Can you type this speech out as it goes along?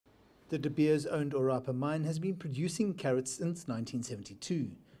The De Beers-owned Orapa mine has been producing carats since 1972,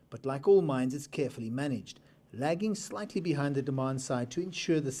 but like all mines, it's carefully managed, lagging slightly behind the demand side to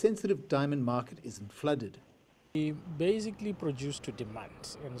ensure the sensitive diamond market isn't flooded. We basically produce to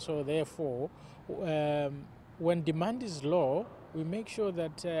demand, and so therefore, when demand is low, we make sure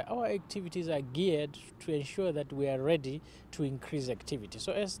that our activities are geared to ensure that we are ready to increase activity.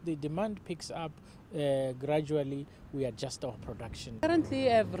 So as the demand picks up gradually, we adjust our production.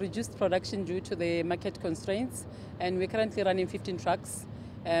 Currently, I've reduced production due to the market constraints, and we're currently running 15 trucks,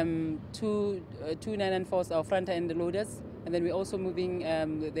 two 994s, our front-end loaders, and then we're also moving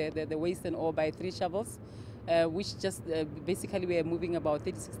the waste and ore by 3 shovels, which just basically we are moving about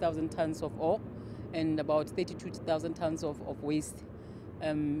 36,000 tons of ore and about 32,000 tons of waste,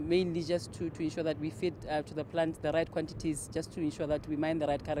 mainly just to ensure that we feed to the plant the right quantities, just to ensure that we mine the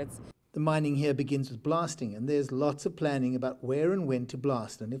right carats. The mining here begins with blasting, and there's lots of planning about where and when to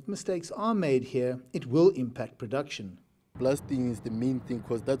blast, and if mistakes are made here, it will impact production. Blasting is the main thing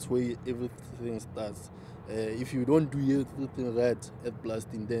because that's where everything starts. If you don't do everything right at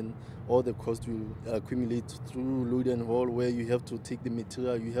blasting, then all the cost will accumulate through load and haul, where you have to take the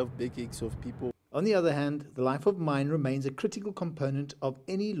material, you have backaches of people. On the other hand, the life of mine remains a critical component of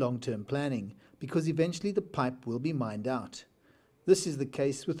any long-term planning, because eventually the pipe will be mined out. This is the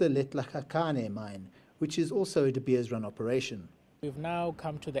case with the Letlhakane mine, which is also a De Beers-run operation. We've now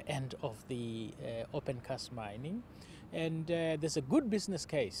come to the end of the open cast mining, and there's a good business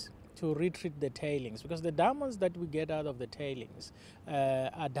case to retreat the tailings, because the diamonds that we get out of the tailings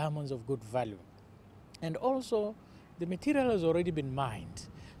are diamonds of good value. And also, the material has already been mined.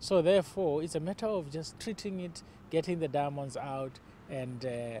 So therefore, it's a matter of just treating it, getting the diamonds out, and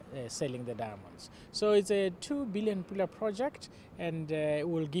selling the diamonds. So it's a 2 billion project, and it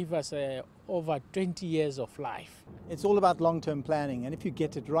will give us over 20 years of life. It's all about long-term planning, and if you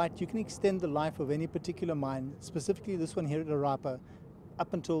get it right, you can extend the life of any particular mine, specifically this one here at Orapa,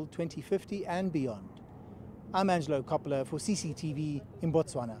 up until 2050 and beyond. I'm Angelo Coppola for CCTV in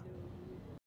Botswana.